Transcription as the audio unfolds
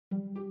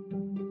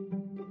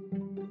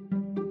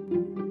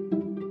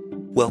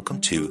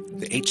Welcome to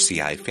the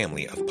HCI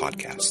family of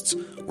podcasts.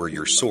 We're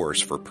your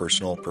source for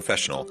personal,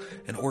 professional,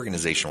 and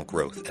organizational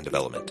growth and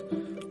development.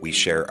 We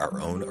share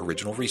our own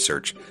original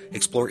research,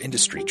 explore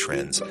industry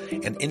trends,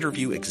 and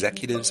interview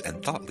executives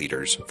and thought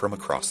leaders from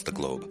across the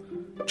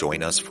globe.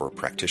 Join us for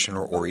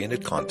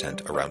practitioner-oriented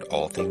content around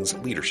all things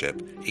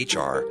leadership,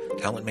 HR,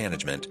 talent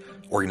management,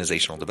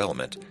 organizational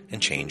development,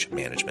 and change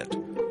management.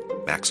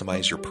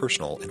 Maximize your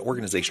personal and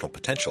organizational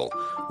potential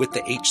with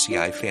the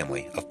HCI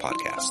family of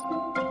podcasts.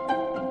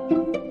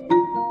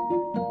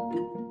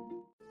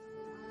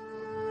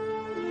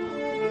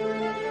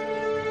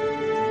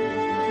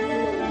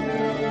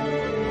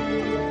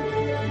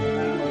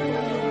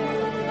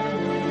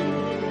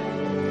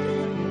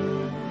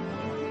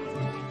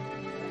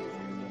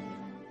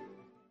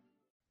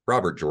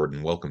 Robert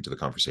Jordan, welcome to the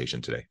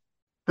conversation today.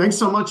 Thanks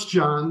so much,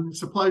 John.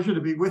 It's a pleasure to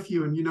be with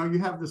you. And, you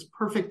have this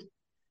perfect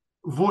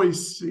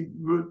voice.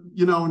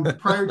 In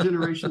prior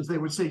generations, they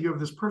would say you have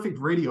this perfect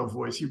radio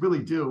voice. You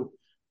really do.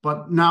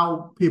 But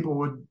now people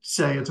would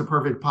say it's a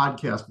perfect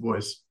podcast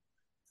voice.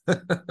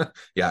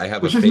 Yeah, I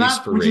have a face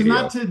for radio. Which is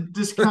not to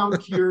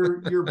discount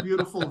your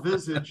beautiful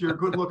visage. You're a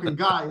good-looking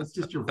guy. It's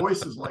just your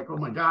voice is like, oh,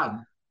 my God.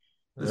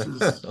 This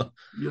is,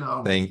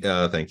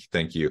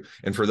 Thank you.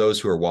 And for those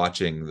who are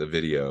watching the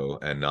video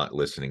and not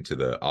listening to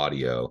the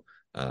audio,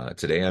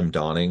 today I'm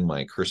donning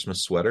my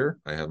Christmas sweater.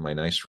 I have my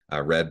nice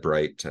red,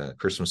 bright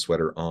Christmas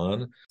sweater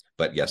on.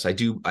 But yes, I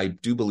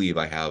do believe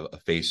I have a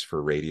face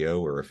for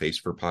radio or a face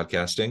for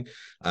podcasting.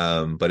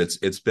 But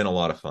it's been a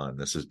lot of fun.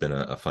 This has been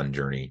a fun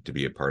journey to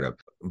be a part of.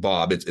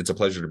 Bob, it's a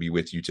pleasure to be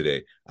with you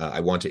today.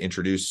 I want to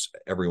introduce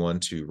everyone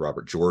to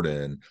Robert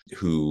Jordan,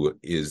 who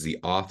is the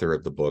author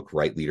of the book,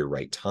 Right Leader,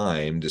 Right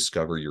Time,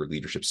 Discover Your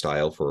Leadership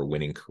Style for a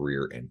Winning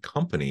Career and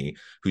Company,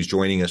 who's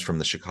joining us from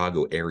the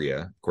Chicago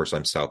area. Of course,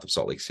 I'm south of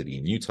Salt Lake City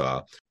in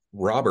Utah.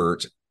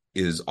 Robert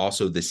is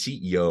also the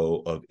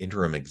CEO of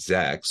Interim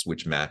Execs,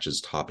 which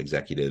matches top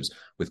executives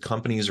with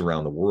companies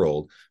around the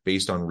world.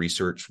 Based on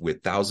research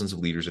with thousands of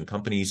leaders and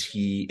companies,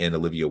 he and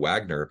Olivia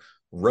Wagner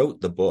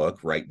wrote the book,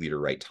 Right Leader,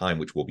 Right Time,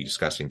 which we'll be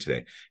discussing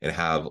today, and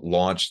have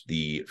launched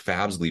the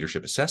FABS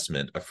Leadership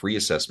Assessment, a free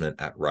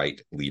assessment at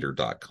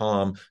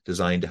rightleader.com,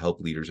 designed to help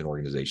leaders and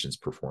organizations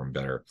perform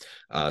better.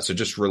 So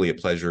just really a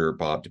pleasure,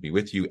 Bob, to be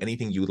with you.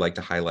 Anything you would like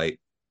to highlight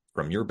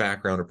from your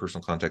background or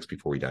personal context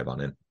before we dive on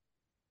in?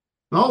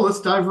 Oh,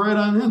 let's dive right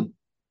on in.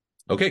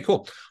 Okay,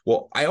 cool.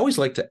 Well, I always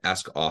like to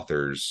ask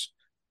authors,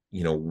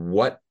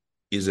 what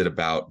is it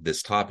about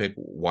this topic?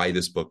 Why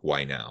this book?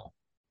 Why now?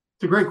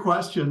 It's a great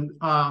question.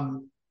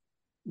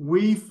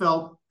 We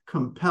felt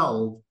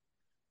compelled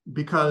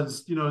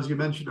because, as you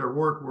mentioned, our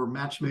work, we're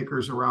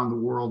matchmakers around the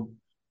world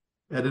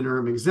at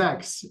Interim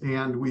Execs,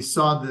 and we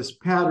saw this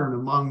pattern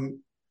among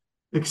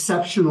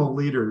exceptional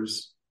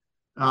leaders.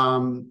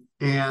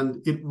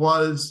 And it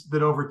was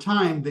that over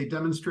time, they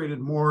demonstrated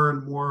more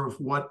and more of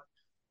what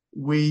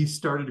we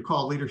started to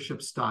call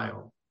leadership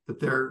style,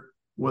 that there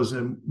was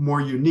a more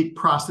unique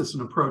process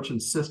and approach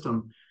and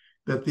system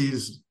that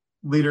these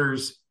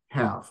leaders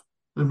have.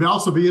 And it'd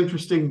also be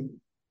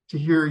interesting to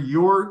hear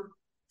your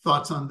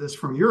thoughts on this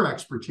from your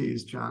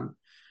expertise, John.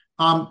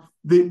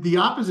 The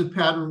opposite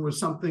pattern was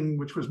something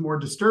which was more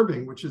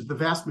disturbing, which is the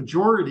vast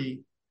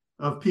majority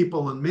of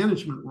people in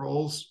management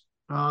roles.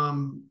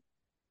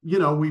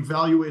 We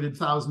evaluated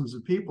thousands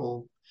of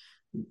people,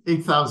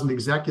 8,000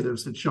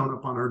 executives had shown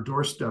up on our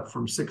doorstep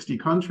from 60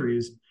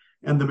 countries.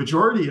 And the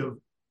majority of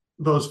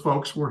those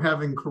folks were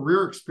having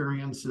career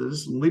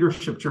experiences and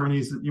leadership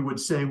journeys that you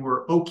would say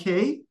were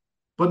okay,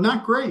 but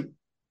not great.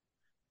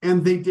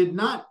 And they did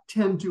not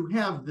tend to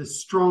have this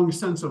strong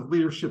sense of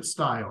leadership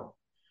style.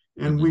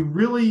 And we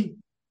really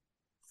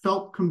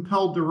felt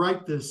compelled to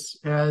write this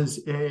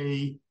as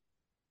a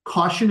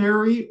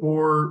cautionary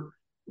or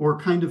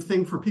kind of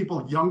thing for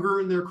people younger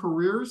in their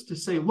careers to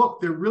say,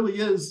 look, there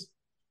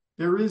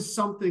is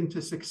something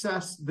to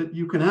success that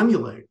you can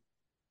emulate.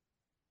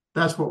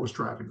 That's what was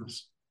driving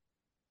us.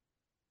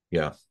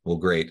 Yeah, well,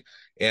 great.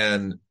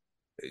 And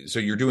so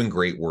you're doing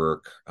great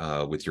work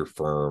with your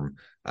firm,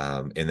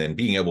 and then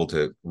being able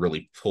to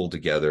really pull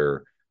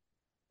together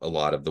a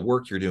lot of the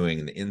work you're doing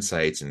and the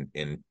insights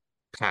and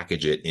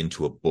package it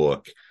into a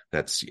book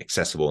that's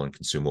accessible and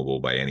consumable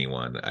by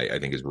anyone, I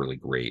think is really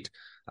great.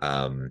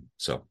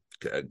 So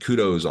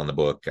kudos on the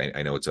book.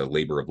 I know it's a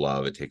labor of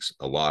love. It takes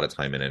a lot of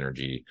time and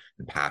energy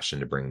and passion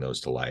to bring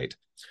those to light.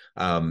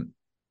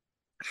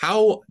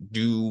 How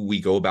do we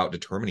go about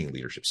determining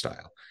leadership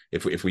style?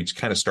 If we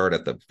kind of start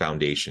at the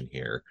foundation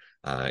here,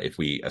 if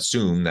we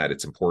assume that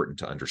it's important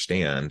to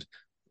understand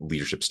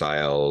leadership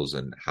styles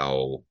and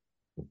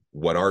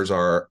what our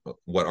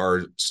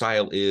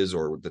style is,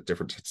 or the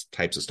different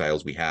types of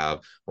styles we have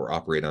or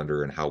operate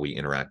under, and how we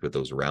interact with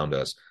those around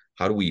us,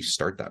 how do we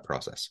start that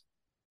process?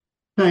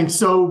 Thanks.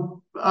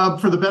 So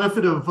for the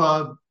benefit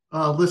of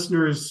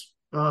listeners,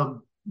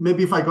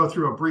 maybe if I go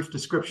through a brief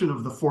description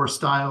of the four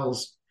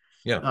styles,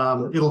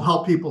 it'll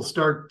help people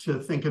start to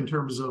think in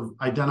terms of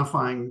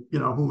identifying,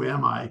 who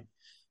am I?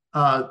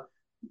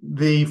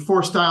 The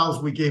four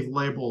styles we gave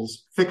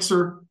labels: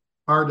 fixer,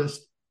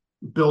 artist,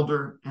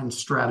 builder, and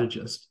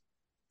strategist.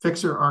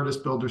 Fixer,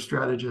 artist, builder,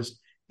 strategist,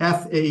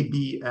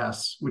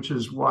 FABS, which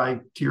is why,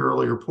 to your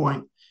earlier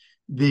point,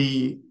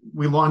 we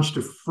launched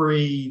a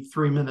free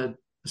 3-minute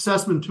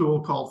assessment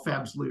tool called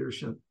FABS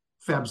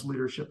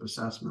Leadership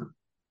Assessment.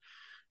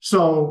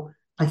 So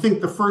I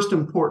think the first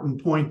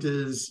important point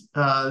is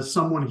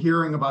someone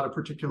hearing about a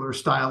particular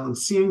style and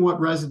seeing what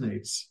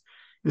resonates.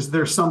 Is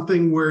there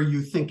something where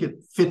you think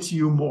it fits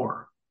you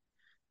more?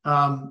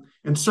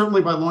 And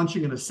certainly by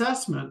launching an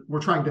assessment,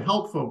 we're trying to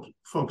help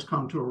folks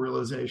come to a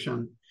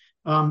realization.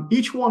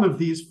 Each one of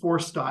these 4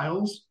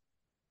 styles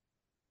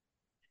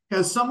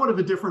has somewhat of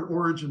a different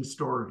origin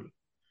story.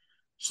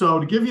 So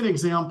to give you an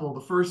example,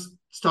 the first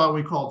style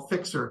we called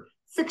Fixer.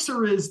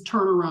 Fixer is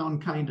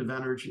turnaround kind of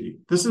energy.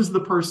 This is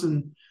the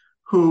person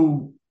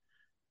who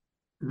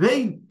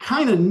they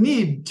kind of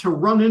need to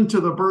run into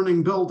the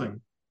burning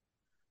building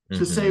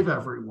to save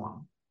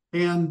everyone.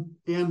 And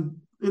in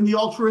the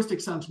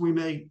altruistic sense, we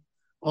may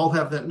all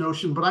have that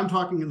notion, but I'm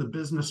talking in the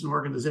business and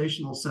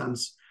organizational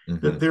sense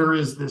that there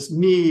is this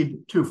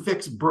need to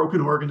fix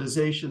broken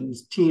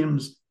organizations,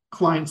 teams,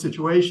 client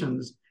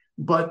situations,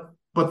 but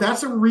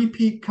that's a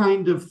repeat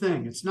kind of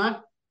thing. It's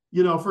not,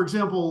 for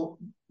example,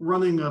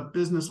 running a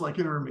business like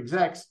Interim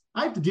Execs,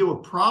 I have to deal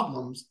with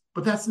problems,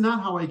 but that's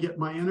not how I get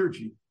my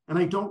energy. And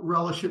I don't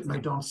relish it and I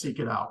don't seek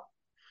it out.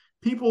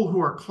 People who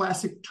are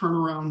classic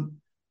turnaround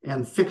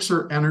and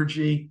fixer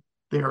energy,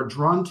 they are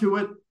drawn to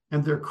it,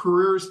 and their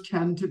careers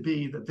tend to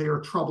be that they are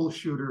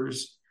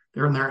troubleshooters.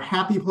 They're in their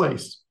happy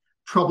place,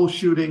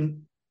 troubleshooting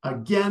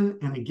again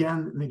and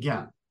again and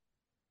again.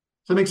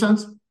 Does that make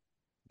sense?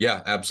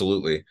 Yeah,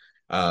 absolutely.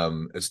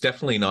 It's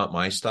definitely not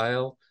my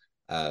style.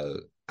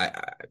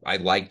 I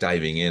like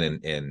diving in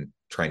and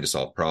trying to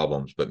solve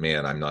problems, but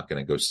man, I'm not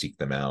going to go seek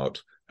them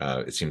out.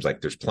 It seems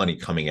like there's plenty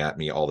coming at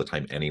me all the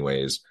time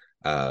anyways.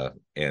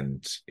 I'm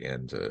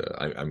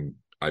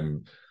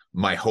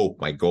my hope,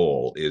 my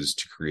goal is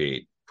to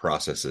create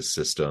processes,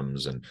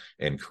 systems,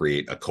 and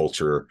create a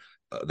culture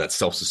that's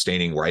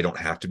self-sustaining, where I don't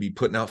have to be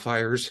putting out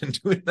fires and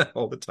doing that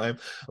all the time.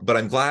 But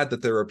I'm glad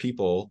that there are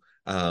people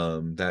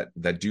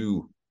that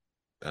do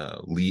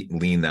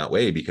lean that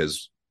way,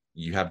 because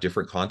you have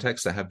different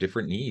contexts that have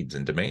different needs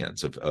and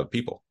demands of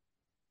people.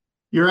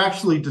 You're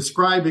actually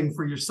describing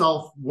for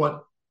yourself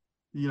what,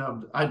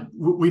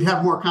 we'd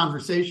have more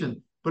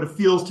conversation, but it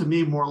feels to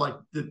me more like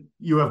that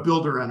you have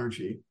builder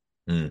energy.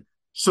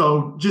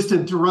 So just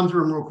to run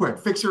through them real quick,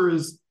 Fixer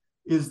is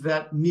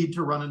that need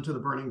to run into the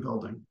burning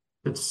building.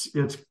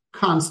 It's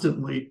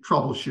constantly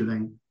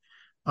troubleshooting.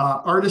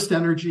 Artist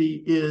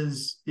energy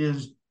is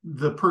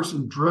the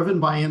person driven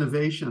by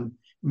innovation,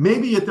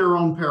 maybe at their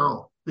own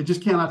peril. They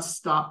just cannot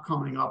stop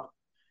coming up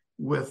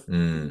with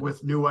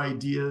new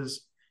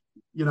ideas.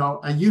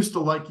 I used to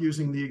like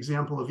using the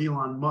example of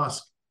Elon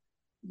Musk.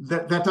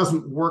 That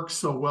doesn't work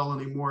so well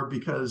anymore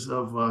because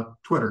of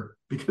Twitter,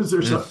 because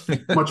there's a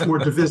much more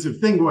divisive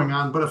thing going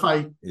on. But if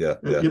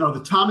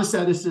the Thomas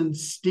Edison,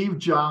 Steve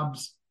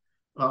Jobs,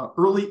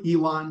 early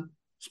Elon,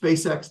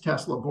 SpaceX,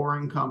 Tesla,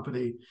 Boring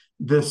Company,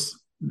 this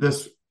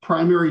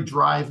primary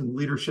drive and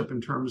leadership in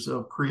terms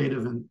of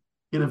creative and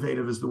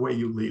innovative is the way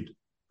you lead.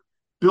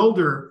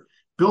 Builder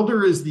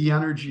is the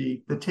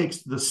energy that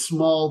takes the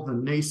small, the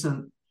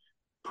nascent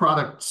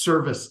product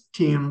service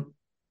team,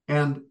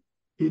 and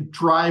it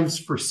drives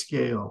for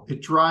scale.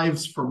 It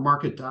drives for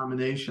market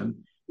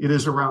domination. It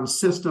is around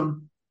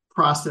system,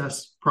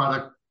 process,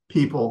 product,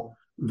 people.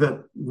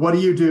 That what do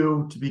you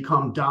do to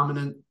become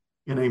dominant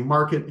in a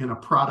market, in a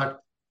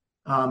product?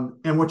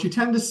 And what you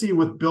tend to see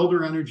with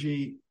builder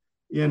energy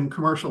in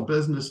commercial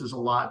businesses a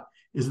lot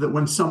is that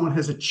when someone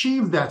has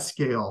achieved that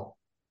scale,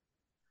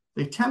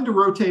 they tend to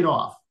rotate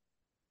off.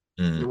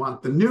 They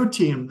want the new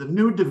team, the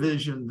new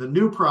division, the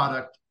new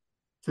product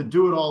to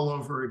do it all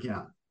over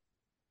again.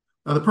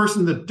 Now, the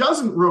person that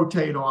doesn't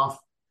rotate off,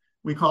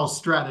 we call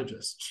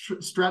strategist.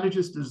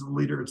 Strategist is the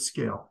leader at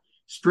scale.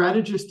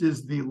 Strategist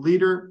is the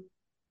leader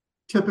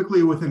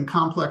typically within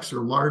complex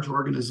or large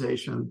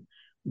organization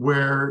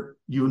where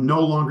you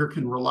no longer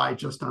can rely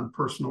just on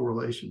personal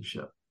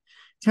relationship.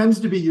 Tends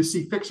to be, you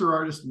see fixer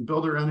artist and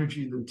builder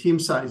energy, the team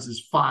size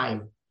is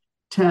 5,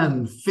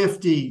 10,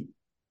 50,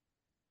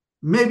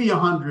 maybe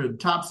 100,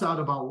 tops out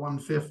about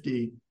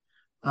 150.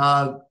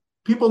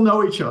 People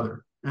know each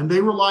other and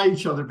they rely on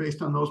each other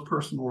based on those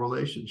personal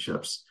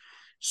relationships.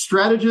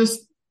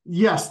 Strategists,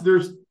 yes,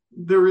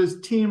 there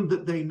is team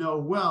that they know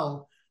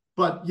well,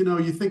 but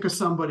you think of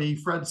somebody,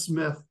 Fred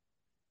Smith,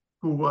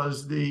 who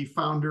was the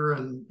founder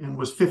and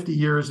was 50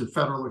 years at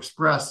Federal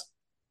Express.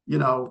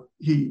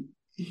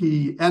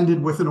 He ended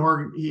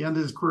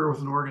his career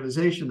with an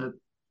organization at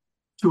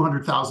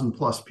 200,000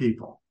 plus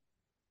people.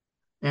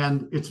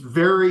 And it's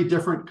very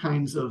different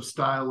kinds of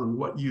style and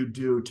what you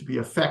do to be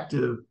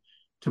effective,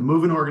 to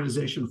move an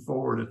organization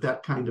forward at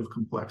that kind of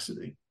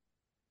complexity.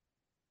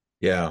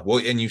 Yeah,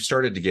 well, and you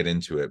started to get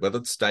into it, but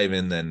let's dive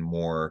in then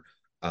more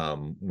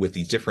with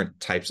these different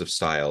types of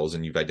styles,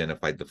 and you've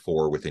identified the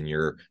 4 within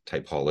your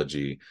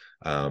typology.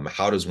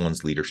 How does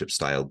one's leadership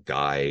style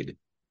guide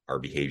our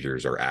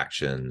behaviors, our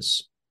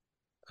actions?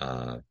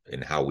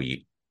 in how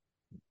we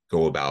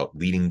go about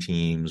leading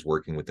teams,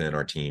 working within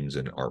our teams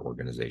and our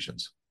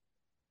organizations?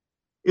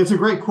 It's a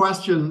great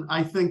question.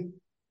 I think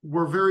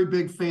we're very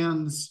big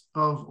fans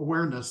of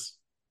awareness.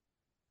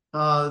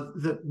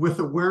 That with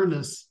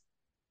awareness,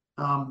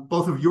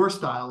 both of your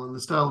style and the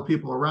style of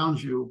people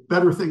around you,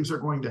 better things are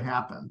going to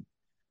happen.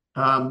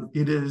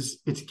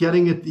 It's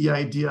getting at the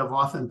idea of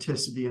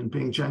authenticity and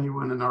being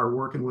genuine in our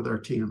working with our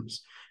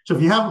teams. So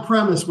if you have a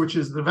premise, which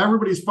is that if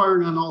everybody's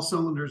firing on all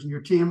cylinders in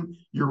your team,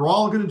 you're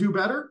all going to do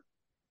better,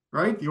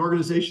 right? The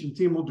organization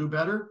team will do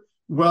better.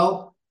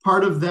 Well,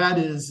 part of that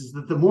is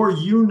that the more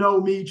you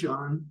know me,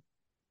 John,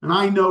 and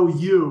I know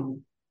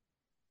you,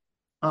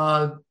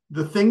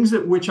 the things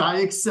at which I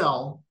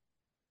excel,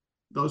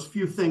 those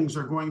few things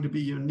are going to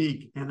be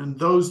unique. And in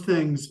those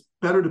things,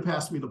 better to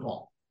pass me the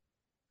ball.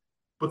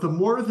 But the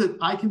more that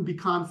I can be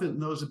confident in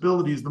those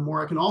abilities, the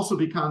more I can also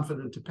be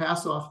confident to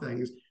pass off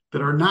things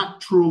that are not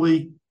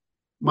truly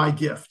my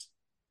gift.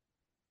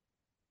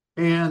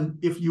 And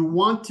if you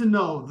want to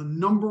know the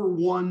number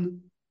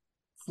one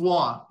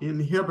flaw,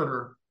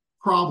 inhibitor,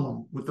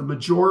 problem with the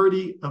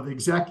majority of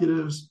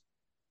executives,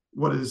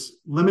 what is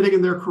limiting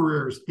in their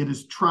careers, it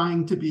is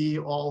trying to be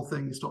all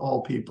things to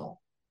all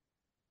people.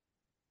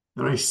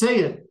 And I say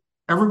it,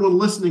 everyone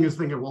listening is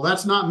thinking, well,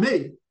 that's not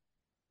me.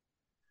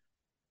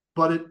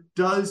 But it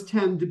does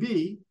tend to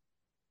be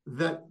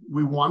that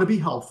we want to be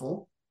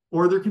helpful,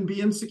 or there can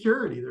be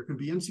insecurity. There can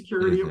be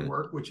insecurity at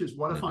work, which is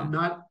what if I'm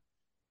not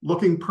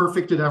looking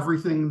perfect at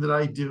everything that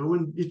I do,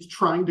 and it's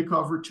trying to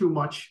cover too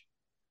much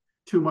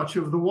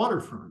of the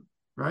waterfront,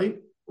 right?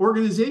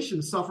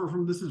 Organizations suffer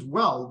from this as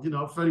well.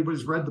 If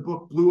anybody's read the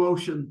book Blue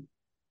Ocean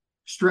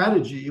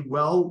Strategy,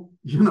 well,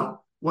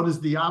 what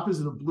is the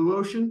opposite of blue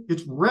ocean?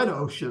 It's red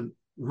ocean.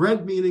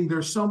 Red meaning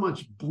there's so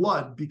much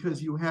blood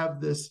because you have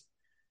this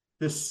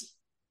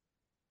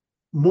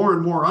more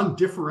and more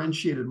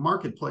undifferentiated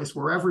marketplace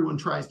where everyone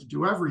tries to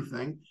do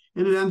everything,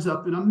 and it ends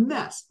up in a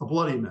mess, a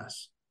bloody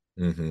mess.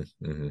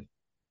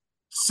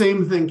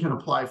 Same thing can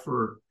apply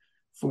for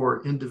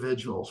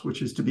individuals,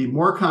 which is to be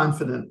more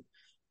confident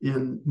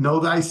in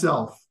know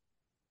thyself,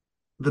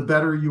 the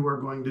better you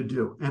are going to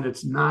do. And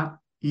it's not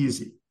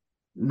easy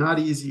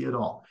at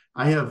all.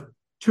 I have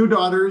 2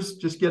 daughters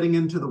just getting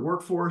into the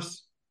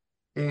workforce.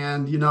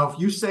 And, if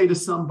you say to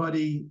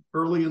somebody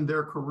early in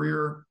their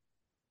career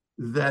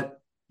that,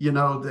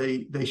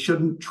 they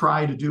shouldn't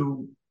try to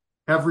do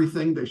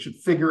everything, they should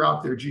figure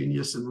out their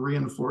genius and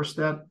reinforce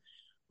that.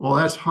 Well,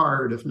 that's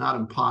hard, if not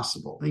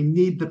impossible. They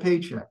need the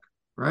paycheck,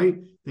 right?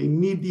 They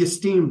need the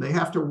esteem. They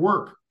have to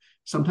work.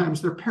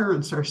 Sometimes their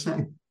parents are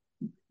saying,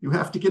 you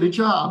have to get a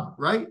job,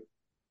 right?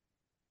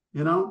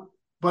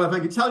 But if I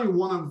could tell you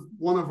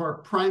one of our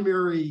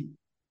primary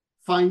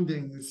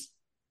findings,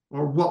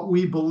 or what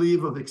we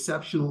believe of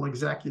exceptional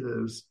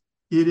executives,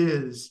 it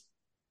is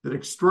that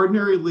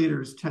extraordinary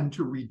leaders tend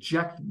to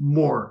reject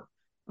more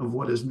of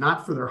what is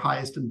not for their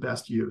highest and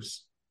best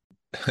use.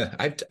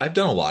 I've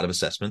done a lot of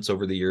assessments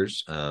over the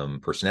years,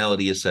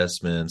 personality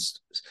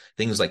assessments,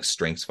 things like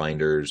strengths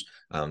finders.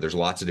 There's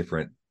lots of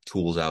different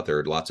tools out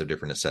there, lots of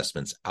different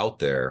assessments out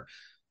there.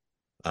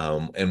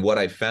 And what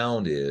I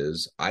found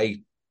is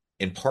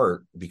in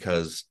part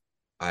because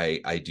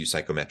I do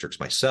psychometrics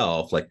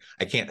myself, like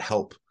I can't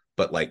help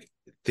but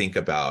think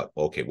about,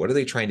 okay, what are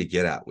they trying to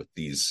get at with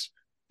these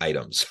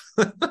items?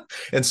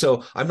 And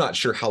so I'm not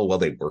sure how well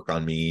they work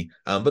on me,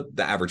 but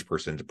the average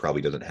person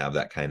probably doesn't have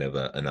that kind of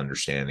an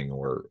understanding,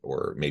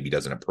 or maybe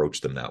doesn't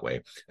approach them that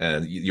way.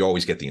 And you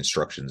always get the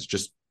instructions,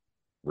 just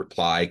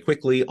reply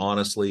quickly,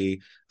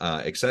 honestly,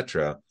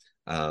 etc.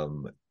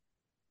 I'm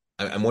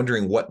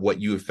wondering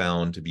what you have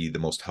found to be the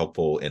most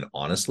helpful in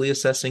honestly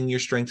assessing your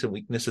strengths and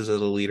weaknesses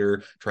as a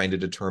leader, trying to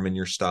determine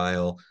your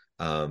style.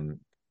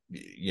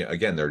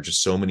 Again, there are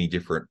just so many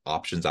different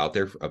options out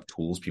there of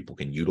tools people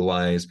can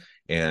utilize.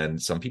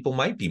 And some people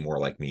might be more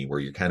like me, where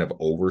you're kind of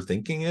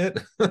overthinking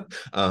it,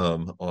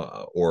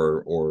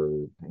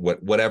 or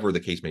whatever the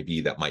case may be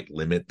that might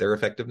limit their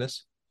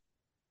effectiveness.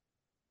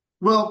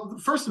 Well,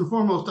 first and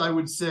foremost, I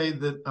would say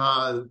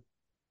that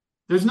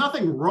there's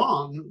nothing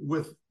wrong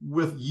with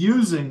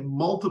using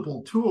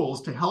multiple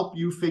tools to help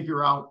you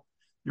figure out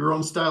your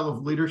own style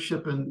of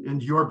leadership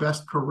and your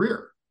best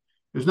career.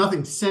 There's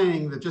nothing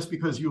saying that just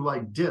because you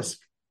like DISC,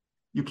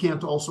 you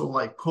can't also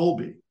like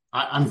Kolbe.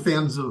 I'm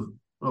fans of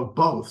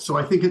both. So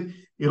I think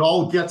it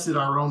all gets at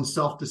our own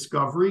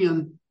self-discovery,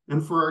 and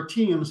for our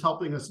teams,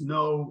 helping us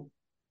know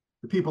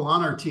the people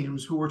on our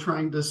teams who we're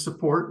trying to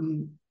support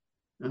and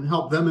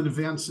help them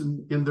advance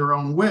in their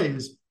own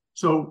ways.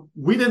 So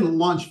we didn't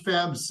launch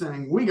FABS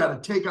saying, we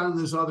got to take on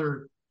this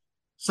other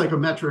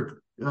psychometric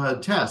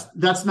test.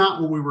 That's not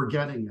what we were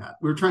getting at.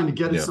 We were trying to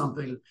get at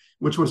something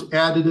which was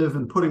additive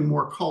and putting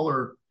more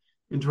color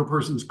into a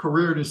person's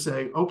career to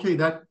say, okay,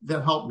 that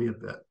helped me a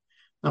bit.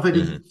 Now, if I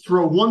could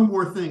throw one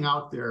more thing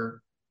out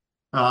there,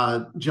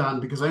 John,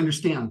 because I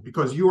understand,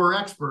 because you are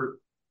expert,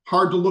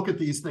 hard to look at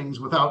these things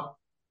without,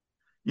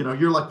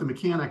 you're like the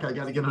mechanic, I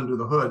got to get under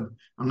the hood.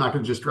 I'm not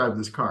going to just drive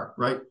this car,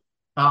 right?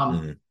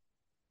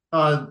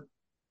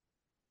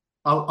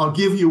 I'll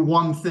give you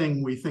one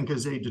thing we think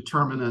is a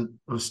determinant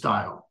of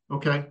style.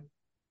 Okay.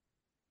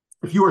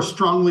 If you are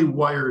strongly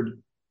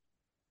wired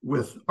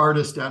with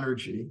artist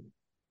energy,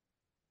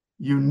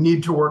 you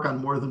need to work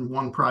on more than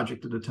one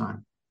project at a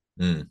time.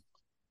 Mm.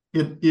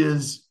 It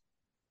is,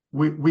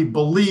 we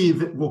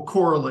believe it will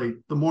correlate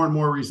the more and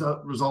more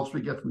results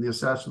we get from the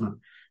assessment.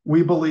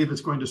 We believe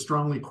it's going to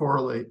strongly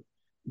correlate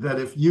that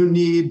if you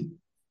need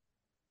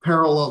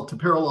parallel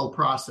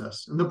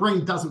process, and the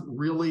brain doesn't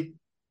really,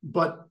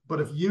 but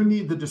if you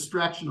need the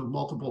distraction of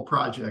multiple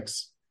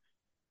projects,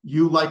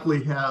 you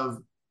likely have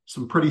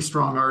some pretty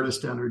strong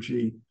artist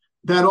energy.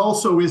 That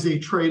also is a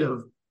trait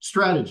of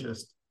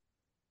strategist.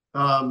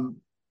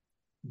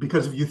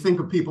 Because if you think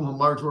of people in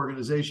large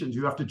organizations,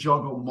 you have to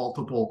juggle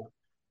multiple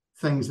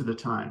things at a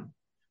time.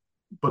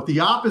 But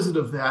the opposite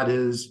of that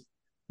is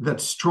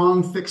that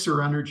strong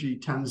fixer energy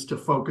tends to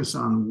focus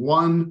on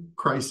one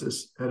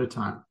crisis at a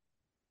time.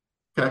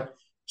 Okay.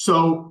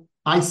 So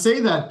I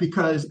say that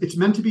because it's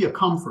meant to be a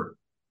comfort.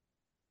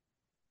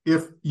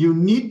 If you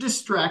need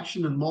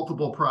distraction in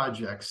multiple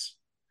projects,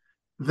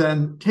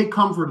 then take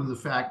comfort in the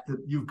fact that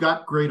you've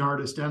got great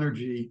artist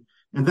energy,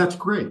 and that's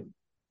great.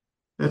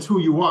 That's who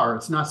you are.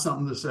 It's not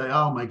something to say,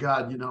 oh my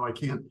God, I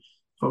can't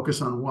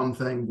focus on one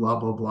thing, blah,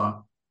 blah, blah.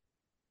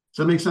 Does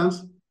that make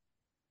sense?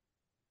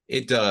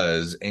 It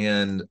does.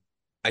 And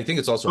I think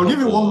it's also I'll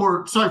helpful. give you one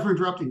more, sorry for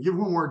interrupting, give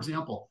one more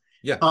example.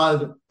 Yeah.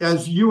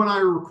 As you and I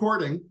are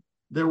recording,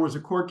 there was a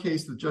court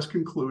case that just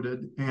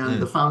concluded,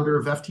 and the founder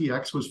of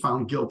FTX was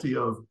found guilty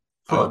of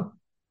fraud.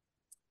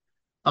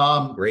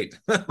 Great.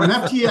 When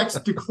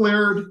FTX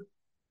declared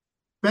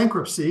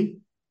bankruptcy,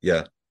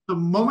 yeah, the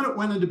moment it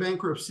went into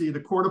bankruptcy, the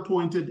court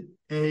appointed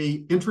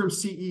an interim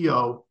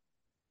CEO,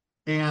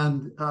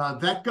 and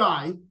that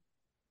guy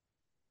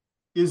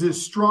is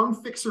as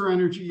strong fixer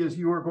energy as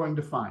you are going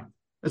to find.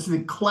 That's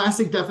the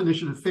classic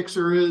definition of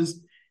fixer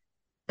is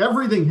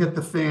everything hit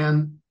the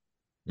fan.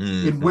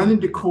 Mm-hmm. It went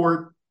into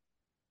court,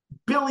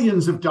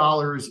 billions of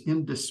dollars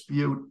in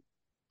dispute,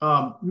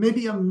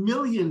 maybe 1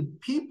 million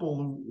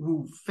people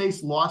who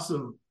face loss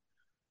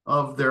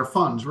of their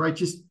funds, right?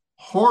 Just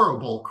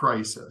horrible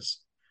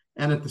crisis.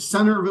 And at the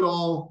center of it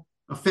all,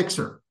 a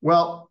fixer.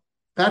 Well,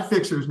 that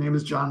fixer's name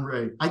is John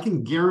Ray. I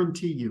can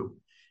guarantee you,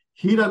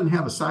 he doesn't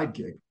have a side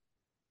gig.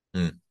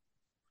 Mm.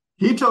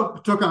 He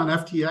took on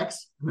FTX,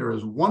 and there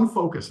is one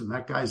focus in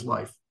that guy's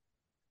life.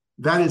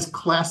 That is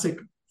classic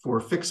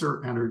for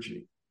fixer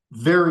energy.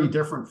 Very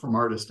different from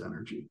artist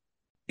energy.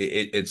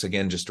 It's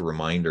again just a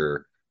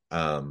reminder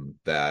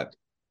that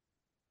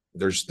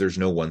there's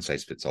no one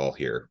size fits all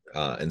here,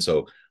 and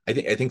so I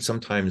think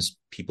sometimes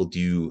people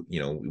do.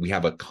 We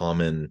have a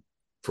common,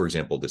 for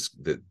example, the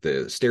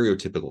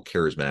stereotypical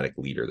charismatic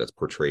leader that's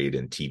portrayed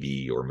in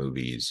TV or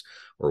movies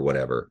or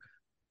whatever.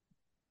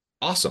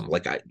 Awesome,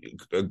 like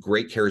a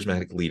great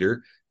charismatic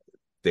leader.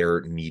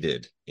 They're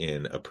needed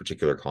in a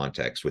particular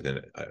context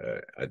within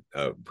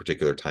a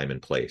particular time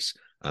and place.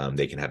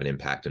 They can have an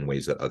impact in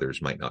ways that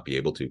others might not be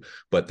able to.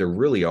 But there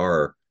really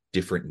are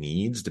different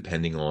needs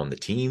depending on the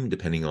team,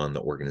 depending on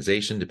the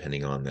organization,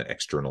 depending on the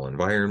external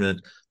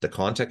environment. The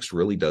context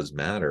really does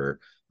matter.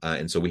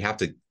 And so we have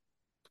to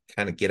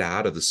kind of get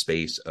out of the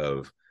space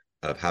of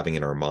having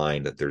in our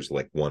mind that there's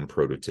like one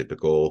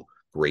prototypical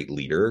great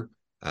leader.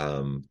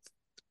 I'm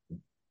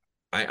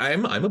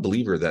a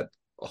believer that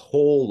a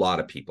whole lot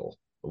of people,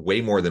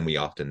 way more than we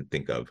often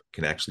think of,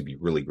 can actually be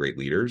really great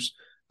leaders.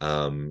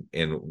 And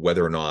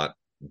whether or not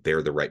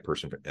they're the right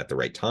person at the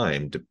right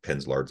time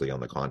depends largely on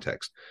the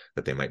context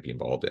that they might be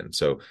involved in.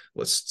 So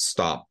let's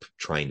stop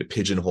trying to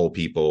pigeonhole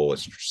people.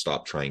 Let's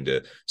stop trying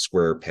to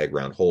square peg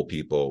round hole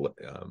people,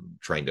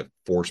 trying to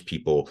force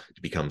people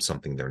to become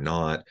something they're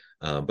not,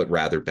 but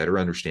rather better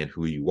understand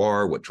who you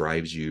are, what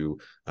drives you,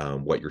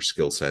 what your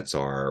skill sets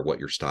are, what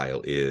your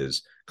style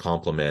is,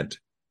 complement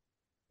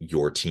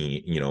your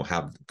team,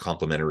 have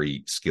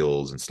complementary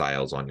skills and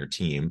styles on your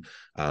team,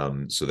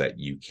 so that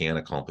you can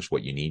accomplish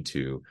what you need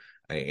to.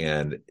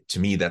 And to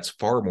me, that's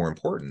far more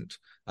important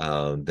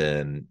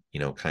than,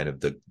 kind of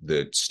the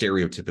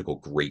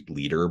stereotypical great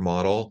leader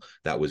model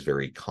that was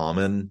very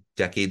common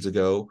decades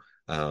ago.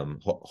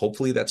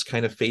 Hopefully that's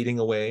kind of fading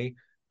away.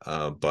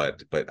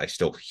 But I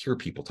still hear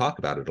people talk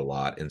about it a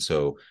lot. And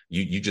so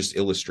you just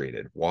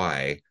illustrated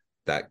why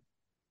that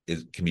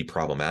can be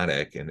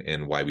problematic,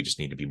 and why we just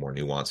need to be more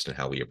nuanced in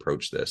how we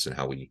approach this, and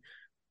how we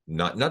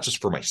not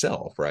just for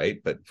myself,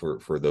 right, but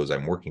for those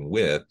I'm working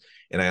with.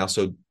 And I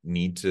also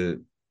need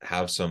to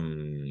have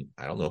some,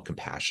 I don't know,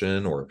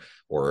 compassion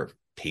or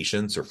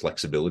patience or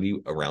flexibility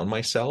around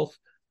myself,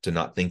 to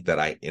not think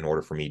that in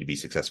order for me to be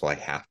successful, I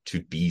have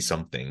to be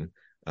something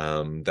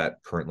that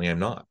currently I'm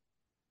not.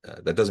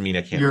 That doesn't mean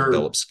I can't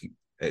develop.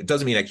 It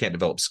doesn't mean I can't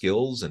develop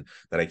skills, and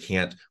that I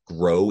can't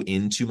grow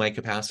into my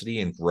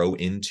capacity and grow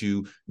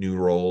into new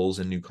roles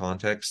and new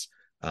contexts.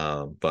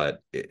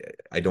 But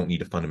I don't need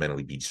to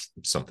fundamentally be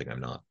something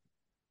I'm not.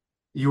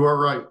 You are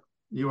right.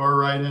 You are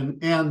right.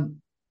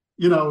 And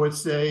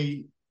it's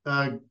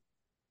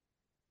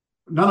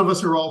none of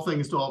us are all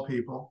things to all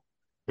people.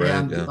 Right,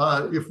 and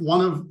yeah.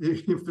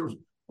 If there's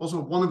also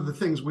one of the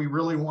things we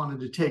really wanted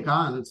to take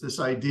on. It's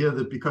this idea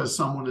that because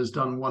someone has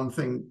done one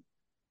thing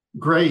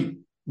great,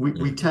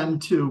 we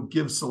tend to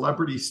give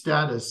celebrity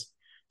status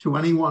to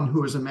anyone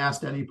who has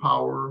amassed any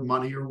power or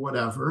money or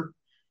whatever.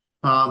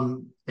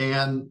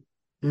 And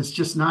it's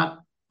just not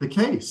the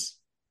case.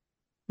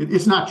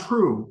 It's not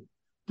true,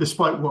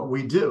 despite what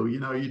we do.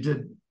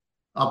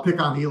 I'll pick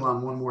on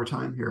Elon one more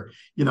time here.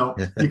 You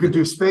could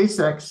do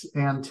SpaceX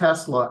and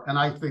Tesla, and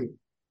I think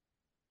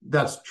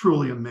that's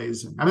truly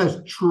amazing. I mean,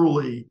 it's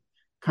truly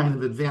kind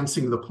of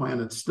advancing the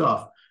planet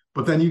stuff.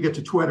 But then you get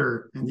to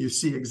Twitter and you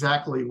see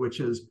exactly, which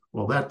is,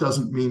 well, that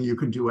doesn't mean you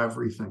can do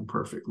everything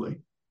perfectly.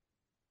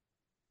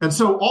 And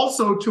so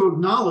also to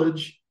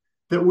acknowledge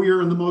that we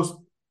are in the most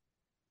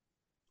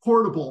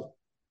portable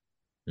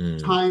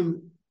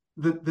time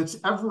that's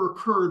ever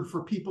occurred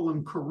for people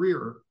in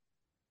career.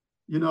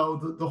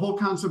 The whole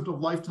concept of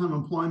lifetime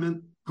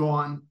employment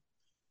gone,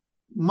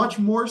 much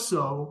more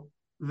so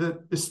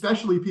that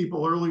especially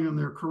people early in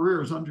their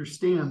careers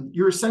understand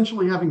you're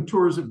essentially having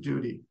tours of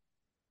duty.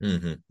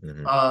 And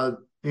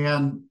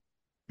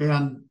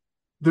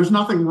there's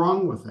nothing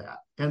wrong with that.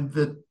 And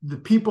that the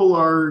people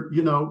are,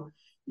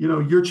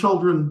 your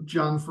children,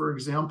 John, for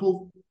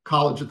example,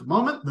 college at the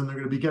moment, then they're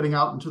going to be getting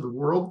out into the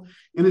world.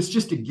 And it's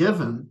just a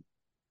given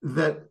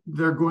that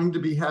they're going to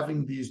be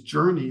having these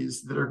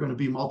journeys that are going to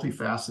be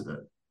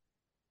multifaceted.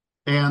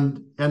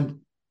 And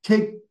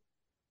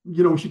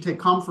we should take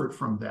comfort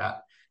from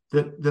that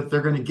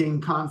they're going to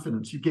gain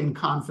confidence. You gain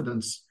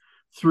confidence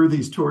through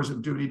these tours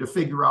of duty to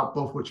figure out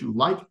both what you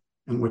like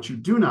and what you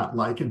do not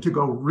like, and to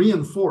go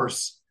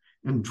reinforce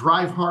and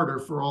drive harder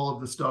for all of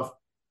the stuff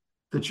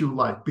that you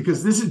like,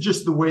 because this is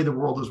just the way the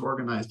world has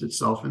organized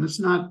itself, and it's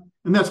not,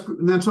 and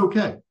that's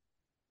okay.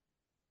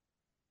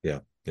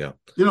 Yeah.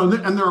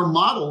 And there are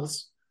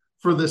models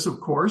for this, of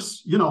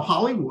course.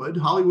 Hollywood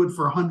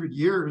for 100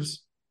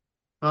 years,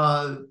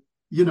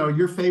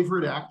 your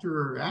favorite actor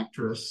or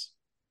actress,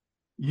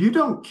 you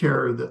don't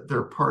care that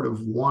they're part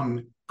of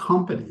one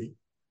company.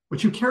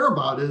 What you care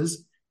about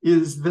is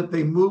that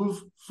they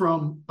move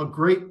from a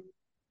great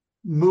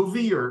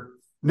movie or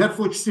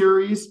Netflix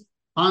series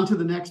onto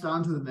the next,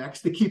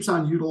 that keeps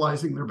on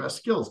utilizing their best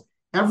skills.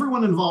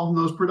 Everyone involved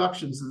in those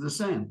productions is the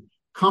same.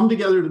 Come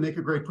together to make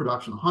a great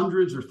production,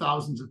 hundreds or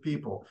thousands of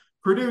people,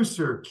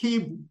 producer,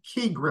 key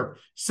grip,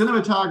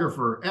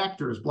 cinematographer,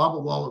 actors, blah,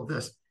 blah, blah, all of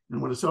this.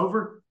 And when it's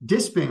over,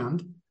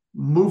 disband,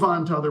 move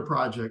on to other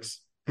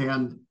projects.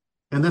 And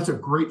that's a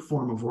great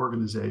form of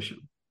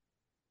organization.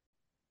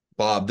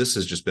 Bob, this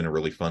has just been a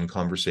really fun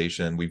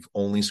conversation. We've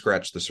only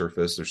scratched the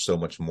surface. There's so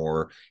much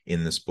more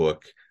in this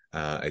book.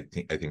 I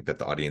think that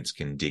the audience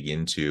can dig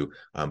into,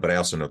 but I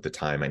also know at the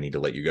time I need to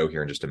let you go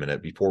here in just a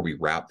minute. Before we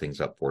wrap things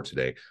up for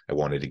today, I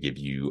wanted to give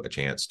you a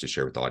chance to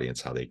share with the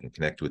audience how they can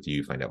connect with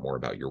you, find out more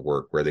about your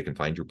work, where they can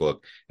find your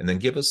book, and then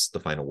give us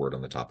the final word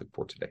on the topic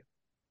for today.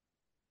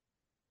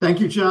 Thank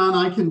you, John.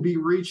 I can be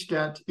reached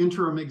at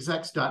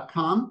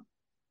interimexecs.com.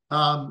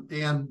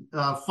 And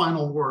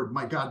final word.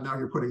 My God, now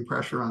you're putting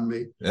pressure on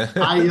me.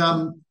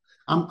 I'm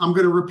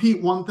going to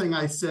repeat one thing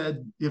I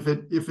said, if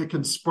it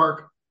can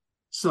spark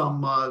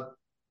some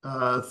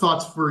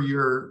thoughts for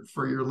your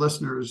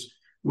listeners,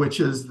 which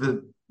is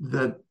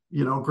that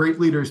great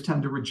leaders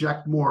tend to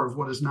reject more of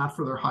what is not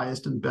for their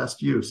highest and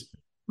best use.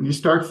 When you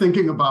start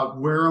thinking about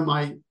where are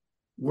my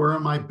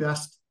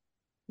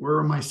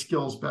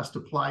skills best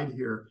applied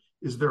here,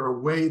 is there a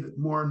way that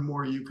more and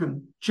more you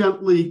can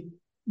gently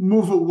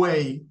move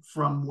away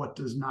from what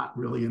does not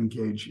really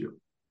engage you?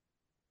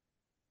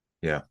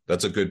 Yeah,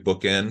 that's a good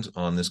bookend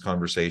on this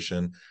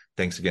conversation.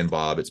 Thanks again,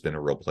 Bob. It's been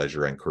a real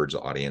pleasure. I encourage the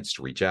audience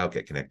to reach out,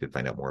 get connected,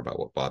 find out more about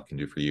what Bob can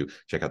do for you.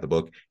 Check out the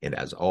book. And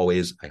as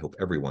always, I hope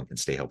everyone can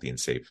stay healthy and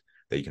safe,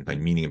 that you can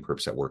find meaning and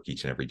purpose at work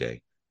each and every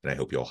day. And I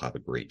hope you all have a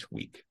great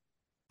week.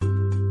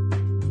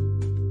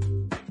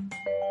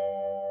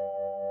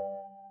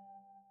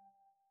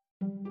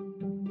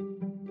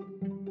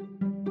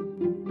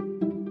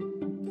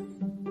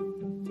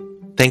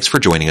 Thanks for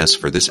joining us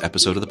for this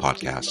episode of the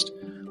podcast.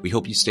 We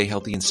hope you stay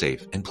healthy and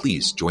safe, and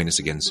please join us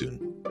again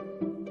soon.